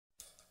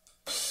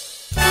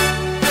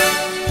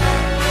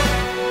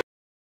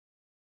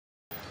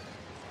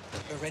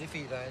ready for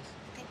you guys.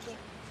 Thank you.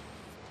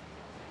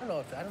 I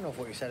don't know if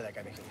what you said to that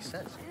guy makes any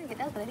sense. I think it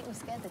does, but I think we're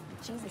scared the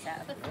Jesus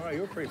out of it. All right,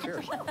 you were pretty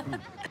fierce.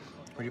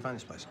 Where'd you find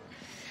this place?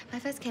 I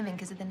first came in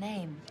because of the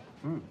name.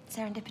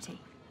 Serendipity.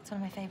 It's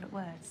one of my favorite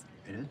words.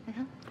 It is?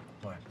 Mm-hmm.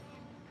 Why?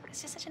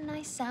 It's just such a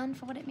nice sound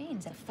for what it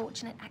means, a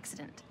fortunate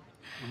accident.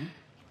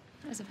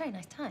 It was a very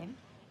nice time.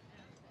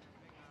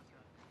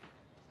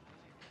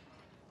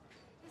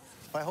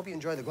 Well, I hope you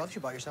enjoy the gloves you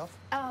bought yourself.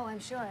 Oh, I'm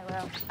sure I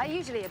will. I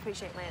usually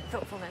appreciate my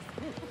thoughtfulness.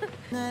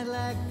 Night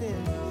like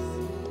this,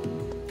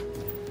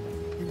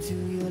 into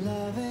your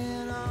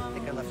loving I arms.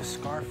 think I left a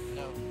scarf.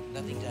 No,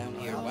 nothing down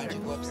here. Why'd you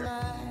go upstairs?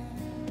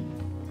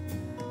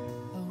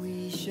 I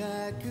wish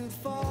I could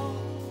fall.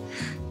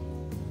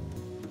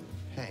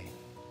 Hey.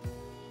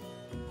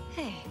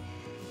 Hey.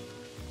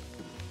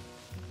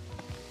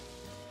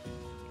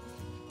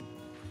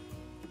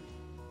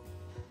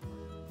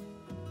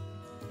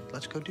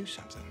 Let's go do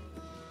something.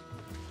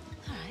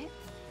 All right.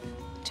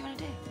 What do you want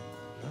to do?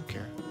 I don't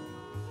care.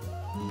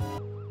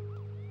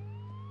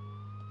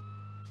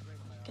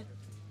 Get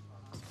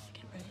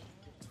ready.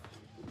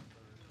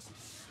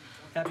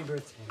 Happy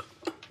birthday.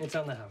 It's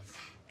on the house.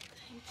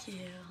 Thank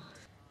you.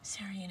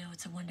 Sarah, you know,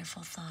 it's a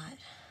wonderful thought.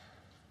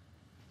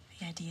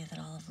 The idea that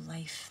all of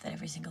life, that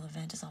every single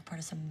event is all part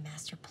of some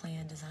master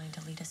plan designed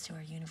to lead us to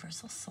our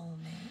universal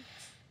soulmate.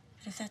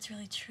 But if that's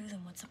really true,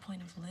 then what's the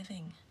point of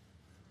living?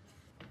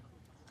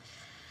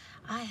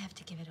 I have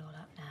to give it all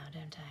up now,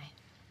 don't I?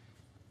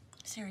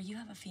 Sarah, you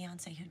have a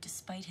fiancé who,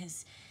 despite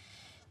his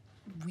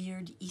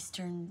weird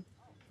Eastern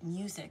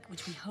music,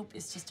 which we hope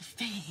is just a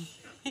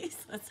phase,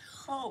 let's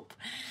hope.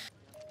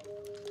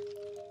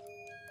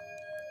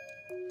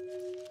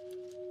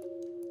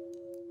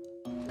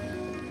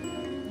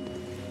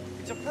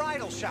 It's a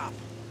bridal shop.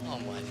 Oh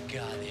my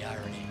God, the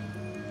irony.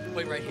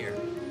 Wait right here.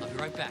 I'll be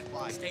right back.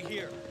 Why? Stay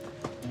here.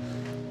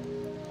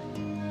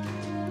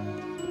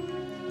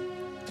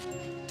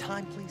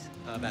 Time, please.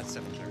 About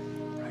 7:30.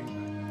 Right.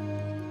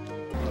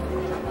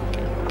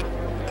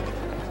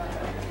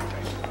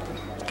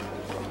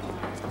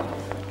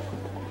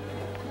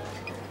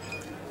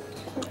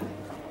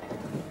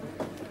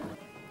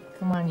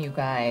 Come on, you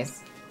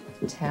guys.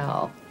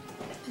 Tell.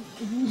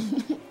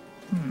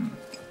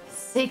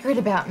 Secret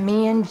about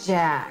me and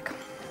Jack.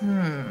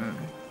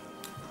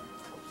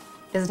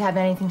 Does it have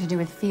anything to do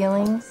with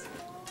feelings?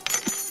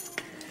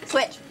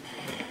 Switch.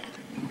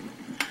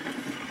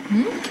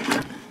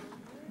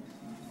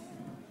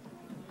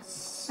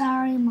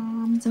 Sorry,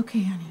 Mom. It's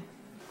okay, honey.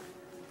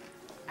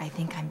 I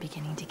think I'm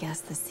beginning to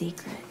guess the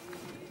secret.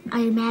 Are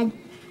you mad?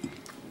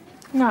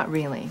 Not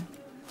really.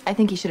 I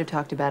think he should have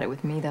talked about it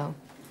with me, though.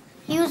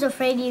 He was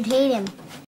afraid you'd hate him.